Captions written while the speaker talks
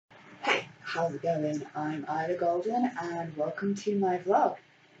how's it going? I'm IlaGolden and welcome to my vlog.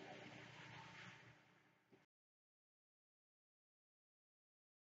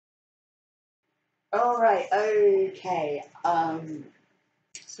 Alright, okay.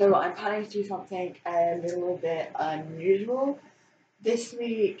 So I'm planning to do something a little bit unusual this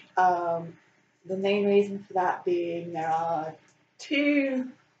week. The main reason for that being there are two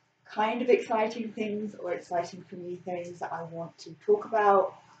kind of exciting things, or exciting for me things, that I want to talk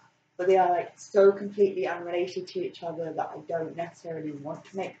about, but they are like so completely unrelated to each other that I don't necessarily want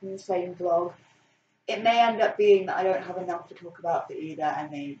to make them the same vlog. It may end up being that I don't have enough to talk about for either,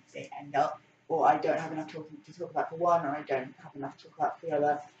 and they end up, or I don't have enough to talk about for one, or I don't have enough to talk about for the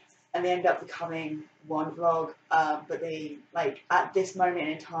other, and they end up becoming one vlog. But they, like, at this moment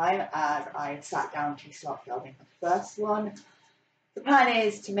in time, as I sat down to start filming the first one, the plan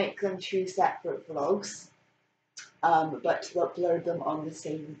is to make them two separate vlogs, but to upload them on the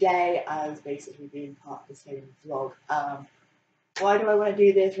same day as basically being part of the same vlog. Why do I want to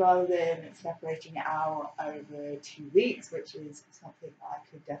do this rather than separating it out over 2 weeks, which is something that I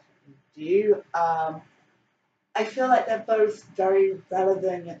could definitely do? I feel like they're both very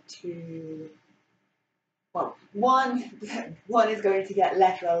relevant to, well, one is going to get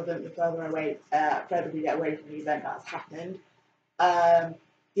less relevant the further we get away from the event that's happened.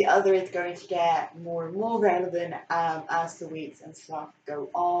 The other is going to get more and more relevant as the weeks and stuff go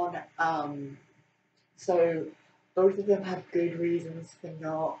on. So both of them have good reasons for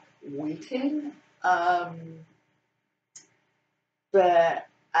not waiting. But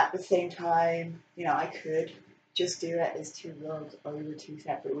at the same time, you know, I could just do it as two vlogs over 2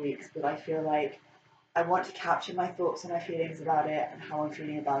 separate weeks, but I feel like I want to capture my thoughts and my feelings about it and how I'm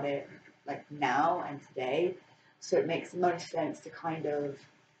feeling about it, like, now and today. So it makes the most sense to kind of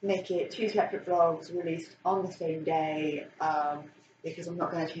make it two separate vlogs released on the same day, because I'm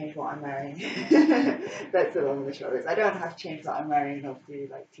not going to change what I'm wearing. That's the long and the short is I don't have to change what I'm wearing, and I'll do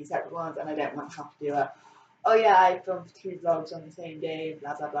like two separate ones, and I don't want to have to do a, oh yeah, I filmed two vlogs on the same day,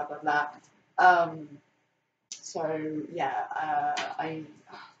 blah blah blah blah blah. So yeah, I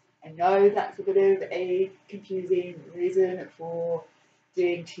know that's a bit of a confusing reason for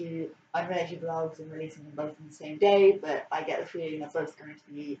doing two unrelated vlogs and releasing them both on the same day, but I get the feeling they're both going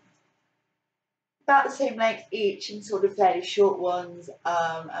to be about the same length each, and sort of fairly short ones,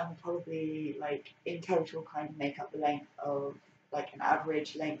 and probably like in total kind of make up the length of like an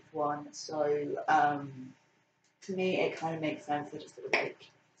average length one. So to me it kind of makes sense to just sort of like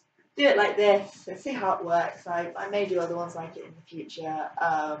do it like this and see how it works. I may do other ones like it in the future,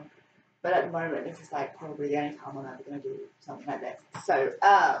 but at the moment this is like probably the only time I'm ever going to do something like this. So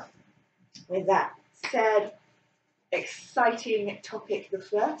with that said, exciting topic the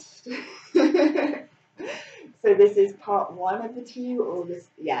first. So this is part one of the two, or this,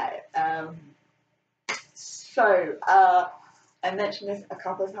 yeah. I mentioned this a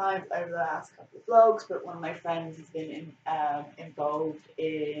couple of times over the last couple of vlogs, but one of my friends has been involved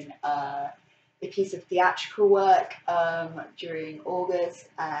in a piece of theatrical work during August,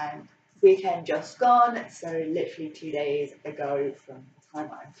 and weekend just gone, so literally 2 days ago from the time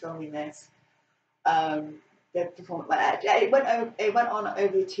I'm filming this. The performance, it went on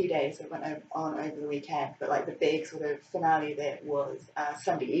over the 2 days, so it went on over the weekend, but like the big sort of finale of it was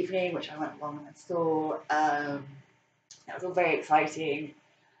Sunday evening, which I went along and saw. It was all very exciting,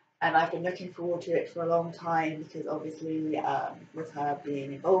 and I've been looking forward to it for a long time because obviously with her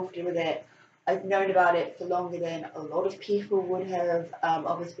being involved with it, I've known about it for longer than a lot of people would have.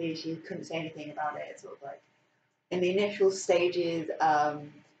 Obviously she couldn't say anything about it sort of like in the initial stages,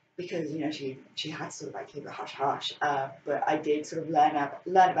 because, you know, she had to sort of like keep it hush hush, but I did sort of learn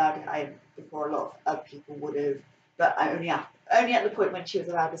about it before a lot of people would have, but I only at the point when she was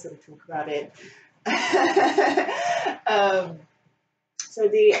allowed to sort of talk about it. So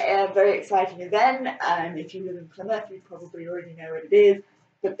the very exciting event, and if you live in Plymouth you probably already know what it is,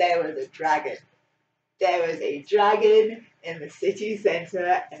 but there was a dragon. There was a dragon in the city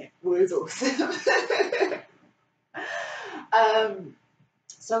centre, and it was awesome.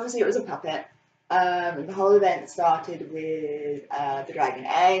 So obviously it was a puppet, and the whole event started with the dragon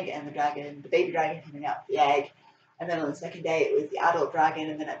egg and the baby dragon coming out of the egg, and then on the second day it was the adult dragon,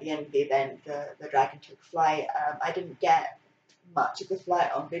 and then at the end of the event the dragon took flight. I didn't get much of the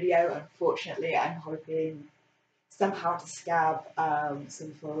flight on video, unfortunately. I'm hoping somehow to scab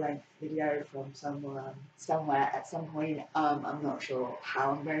some full-length video from somewhere at some point. I'm not sure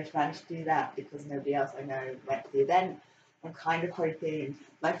how I'm going to manage to do that because nobody else I know went to the event. I'm kind of hoping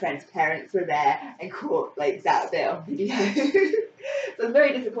my friend's parents were there and caught like that bit on video. I was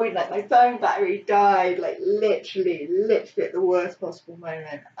very disappointed. Like my phone battery died, like literally at the worst possible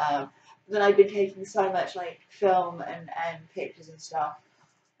moment. Then I've been taking so much like film and pictures and stuff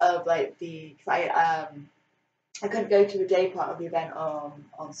of like I couldn't go to the day part of the event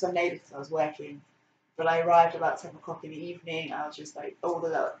on Sunday because I was working. But I arrived about 7 o'clock in the evening. I was just like all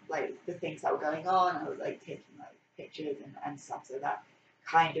the like the things that were going on. I was like taking like pictures and stuff. So that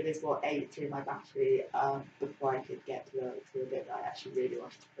kind of is what ate through my battery before I could get to the bit that I actually really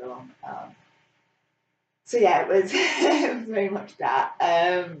wanted to film. So yeah, it was it was very much that.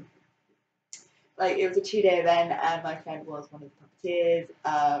 Like it was a 2-day event, and my friend was one of the puppeteers.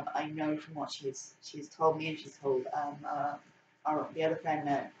 I know from what she's told me, and she's told the other friend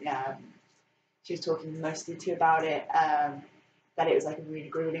that she was talking mostly to about it. That it was like a really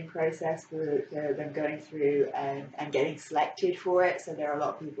grueling process for them going through and getting selected for it. So there are a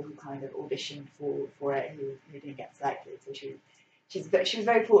lot of people who kind of auditioned for it who didn't get selected. So she was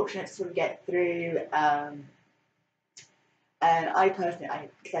very fortunate to sort of get through. And I personally,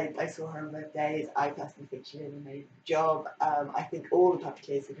 I saw her on both days. I personally think she did an amazing job. I think all the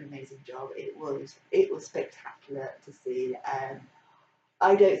puppeteers did an amazing job. It was spectacular to see.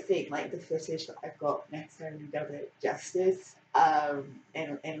 I don't think like the footage that I've got necessarily does it justice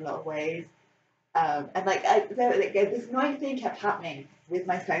in a lot of ways. And like this annoying thing kept happening with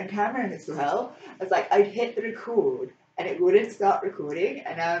my phone camera as well. I was like, I'd hit the record and it wouldn't start recording,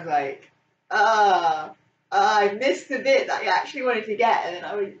 and I was like, I missed the bit that I actually wanted to get, and then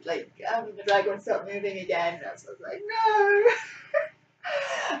I would like the dragon would stop moving again, and I was like,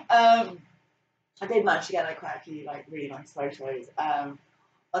 no. I did manage to get like quite a few like really nice photos.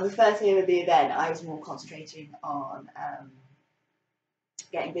 On the first day of the event, I was more concentrating on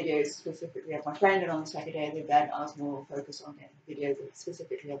getting videos specifically of my friend, and on the second day of the event, I was more focused on getting videos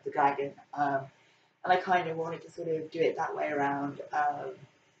specifically of the dragon. And I kind of wanted to sort of do it that way around,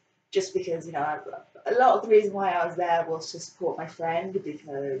 just because a lot of the reason why I was there was to support my friend,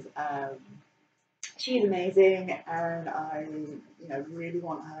 because she's amazing, and I really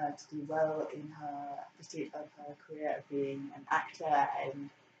want her to do well in her pursuit of her career of being an actor. And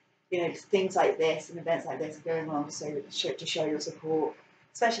things like this and events like this are going on so to show your support,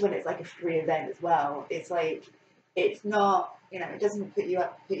 especially when it's like a free event as well. It's like it's not it doesn't put you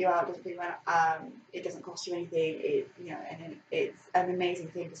out, doesn't put you out. It doesn't cost you anything. And it's an amazing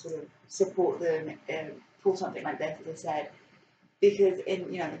thing to sort of support them for something like this, as I said, because in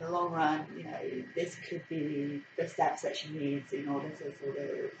the long run, this could be the steps that she needs in order to sort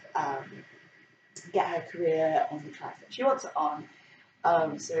of get her career on the track that she wants it on.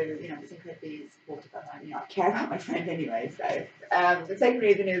 So I think I'd be supportive of that. I care about my friend anyway. So the second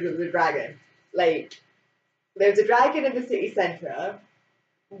reason is the dragon. Like, there's a dragon in the city centre.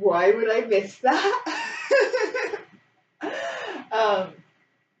 Why would I miss that?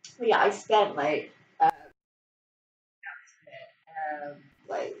 Yeah, I spent like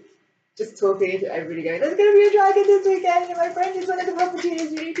just talking to everybody, going, "There's going to be a dragon this weekend, and my friend is one of the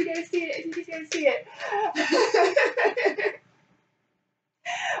puppeteers. You need to go see it. You need to go see it."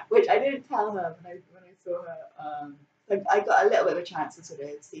 Which I didn't tell her when I saw her. I got a little bit of a chance to sort of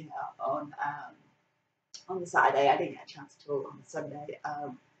see her on the Saturday. I didn't get a chance at all on the Sunday.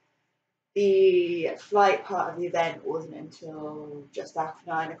 The flight part of the event wasn't until just after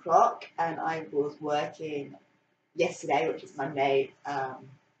 9 o'clock, and I was working yesterday, which is Monday.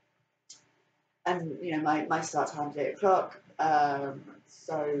 And my start time is 8 o'clock.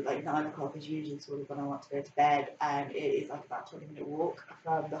 So like 9 o'clock is usually sort of when I want to go to bed, and it is like about a 20-minute walk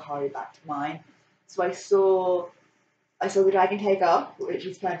from the Harrow back to mine. So I saw the dragon take off, which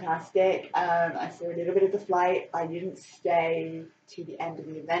was fantastic. I saw a little bit of the flight. I didn't stay to the end of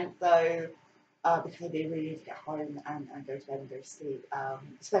the event though, because I did really need to get home and go to bed and go to sleep.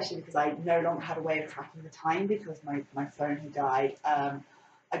 Especially because I no longer had a way of tracking the time because my phone had died. I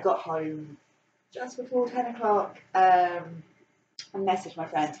got home just before 10 o'clock. I messaged my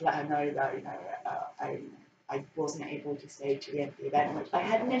friend to let her know that I wasn't able to stay to the end of the event, which I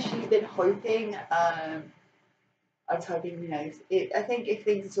had initially been hoping. I was hoping, I think if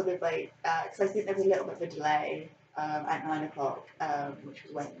things are sort of like, because I think there was a little bit of a delay at 9 o'clock, which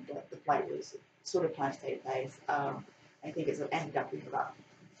was when the flight was sort of planned to take place. I think it sort of ended up being about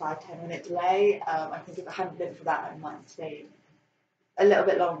 5-10 minute delay. I think if it hadn't been for that, I might have stayed a little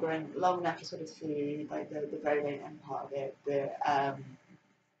bit longer and long enough to sort of see like the very end part of it. Because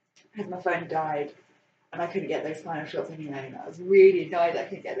my phone died and I couldn't get those final shots anyway, and I was really annoyed I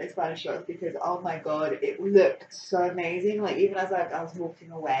couldn't get those final shots because oh my god, it looked so amazing. Like even as I was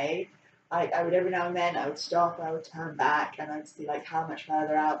walking away, I would every now and then I would stop, I would turn back, and I'd see like how much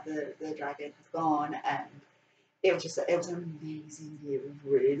further out the dragon has gone, and it was an amazing view. It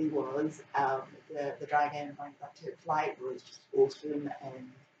really was. The dragon like that took flight was just awesome,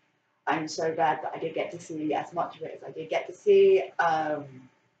 and I'm so glad that I did get to see as much of it as I did get to see.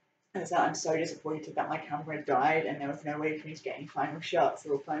 And so I'm so disappointed that my camera died and there was no way for me to get any final shots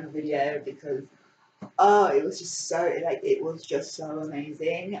or final video because oh, it was just so like it was just so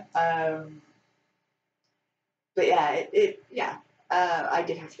amazing. But yeah, I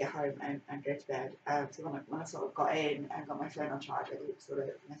did have to get home and go to bed. So when I sort of got in and got my phone on charge, I did sort of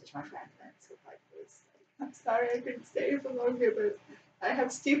message my friend and sort of like was like, I'm sorry I couldn't stay for longer, but I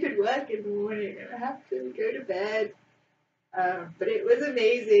have stupid work in the morning and I have to go to bed. But it was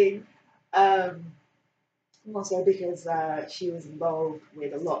amazing. Also because she was involved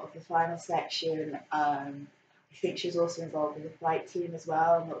with a lot of the final section. I think she was also involved with the flight team as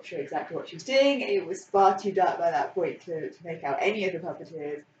well. I'm not sure exactly what she was doing. It was far too dark by that point to make out any of the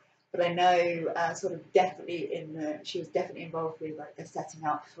puppeteers. But I know sort of definitely she was definitely involved with like the setting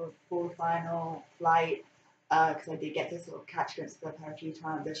up for the final flight because I did get to sort of catch glimpses of her a few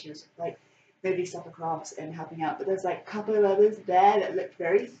times as she was like moving stuff across and helping out. But there's like a couple of others there that looked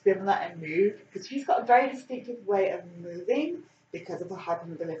very similar and moved because she's got a very distinctive way of moving because of her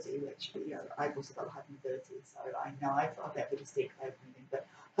hypermobility, which you know I've also got hypermobility, so I know I've got a bit of a distinct way of moving, but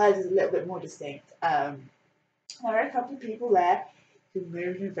hers is a little bit more distinct. There are a couple of people there who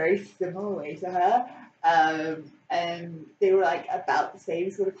moved in a very similar way to her, and they were like about the same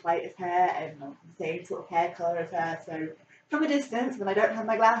sort of height as her and the same sort of hair color as her. So from a distance, when I don't have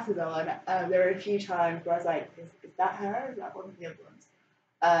my glasses on, there were a few times where I was like, is that her? Is that one of the other ones?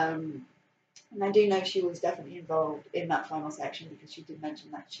 And I do know she was definitely involved in that final section because she did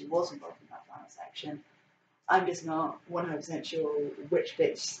mention that she was involved in that final section. I'm just not 100% sure which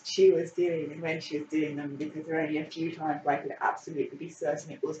bits she was doing and when she was doing them because there are only a few times where I could absolutely be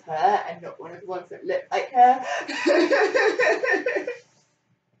certain it was her and not one of the ones that looked like her.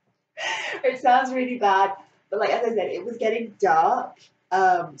 It sounds really bad, but like as I said, it was getting dark,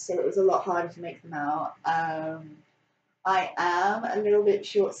 so it was a lot harder to make them out. I am a little bit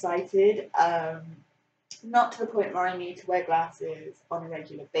short-sighted, not to the point where I need to wear glasses on a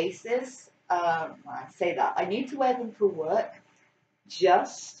regular basis. I say that I need to wear them for work,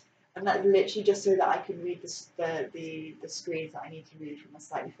 and that's literally just so that I can read the screens that I need to read from a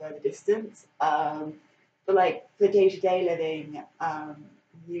slightly further distance. But like for day-to-day living,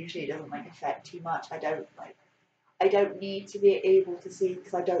 usually it doesn't like affect too much. I don't need to be able to see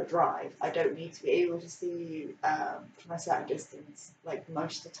because I don't drive. I don't need to be able to see from a certain distance like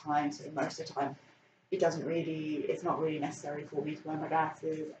most of the time. So most of the time, it's not really necessary for me to wear my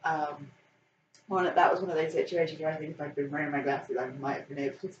glasses. That was one of those situations where I think if I'd been wearing my glasses, I might have been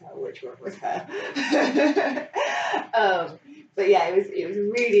able to tell which one was her. But yeah,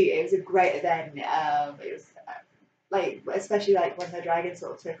 it was a great event. It was like especially like when the dragon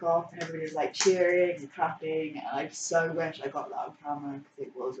sort of took off and everybody was like cheering and clapping, and I so wish I got that on camera because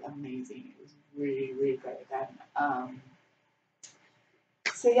it was amazing. It was a really, really great event.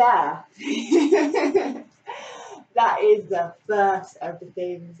 So yeah, that is the first of the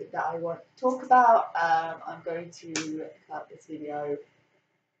things that I want to talk about. I'm going to cut this video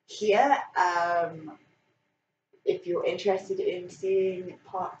here. If you're interested in seeing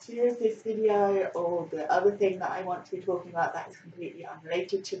part 2 of this video or the other thing that I want to be talking about that is completely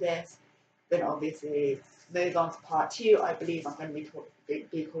unrelated to this, then obviously move on to part 2. I believe I'm going to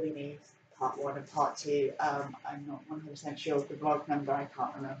be calling these part 1 and part 2. I'm not 100% sure of the vlog number. I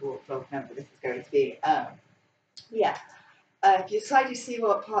can't remember what vlog number this is going to be. Yeah. If you decide to see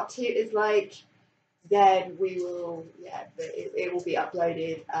what part 2 is like, then it will be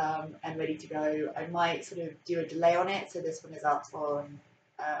uploaded and ready to go. I might sort of do a delay on it, so this one is up on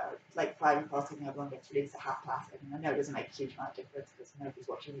like 5 o'clock and the other one gets released at 5:30. And I know it doesn't make a huge amount of difference because nobody's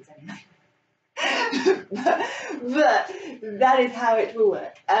watching these anyway. but that is how it will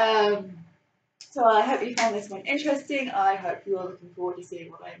work. So I hope you found this one interesting. I hope you are looking forward to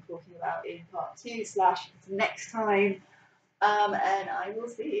seeing what I'm talking about in part 2 / next time. And I will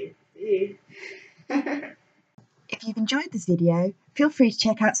see you. If you've enjoyed this video, feel free to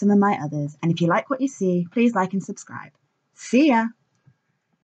check out some of my others, and if you like what you see, please like and subscribe. See ya!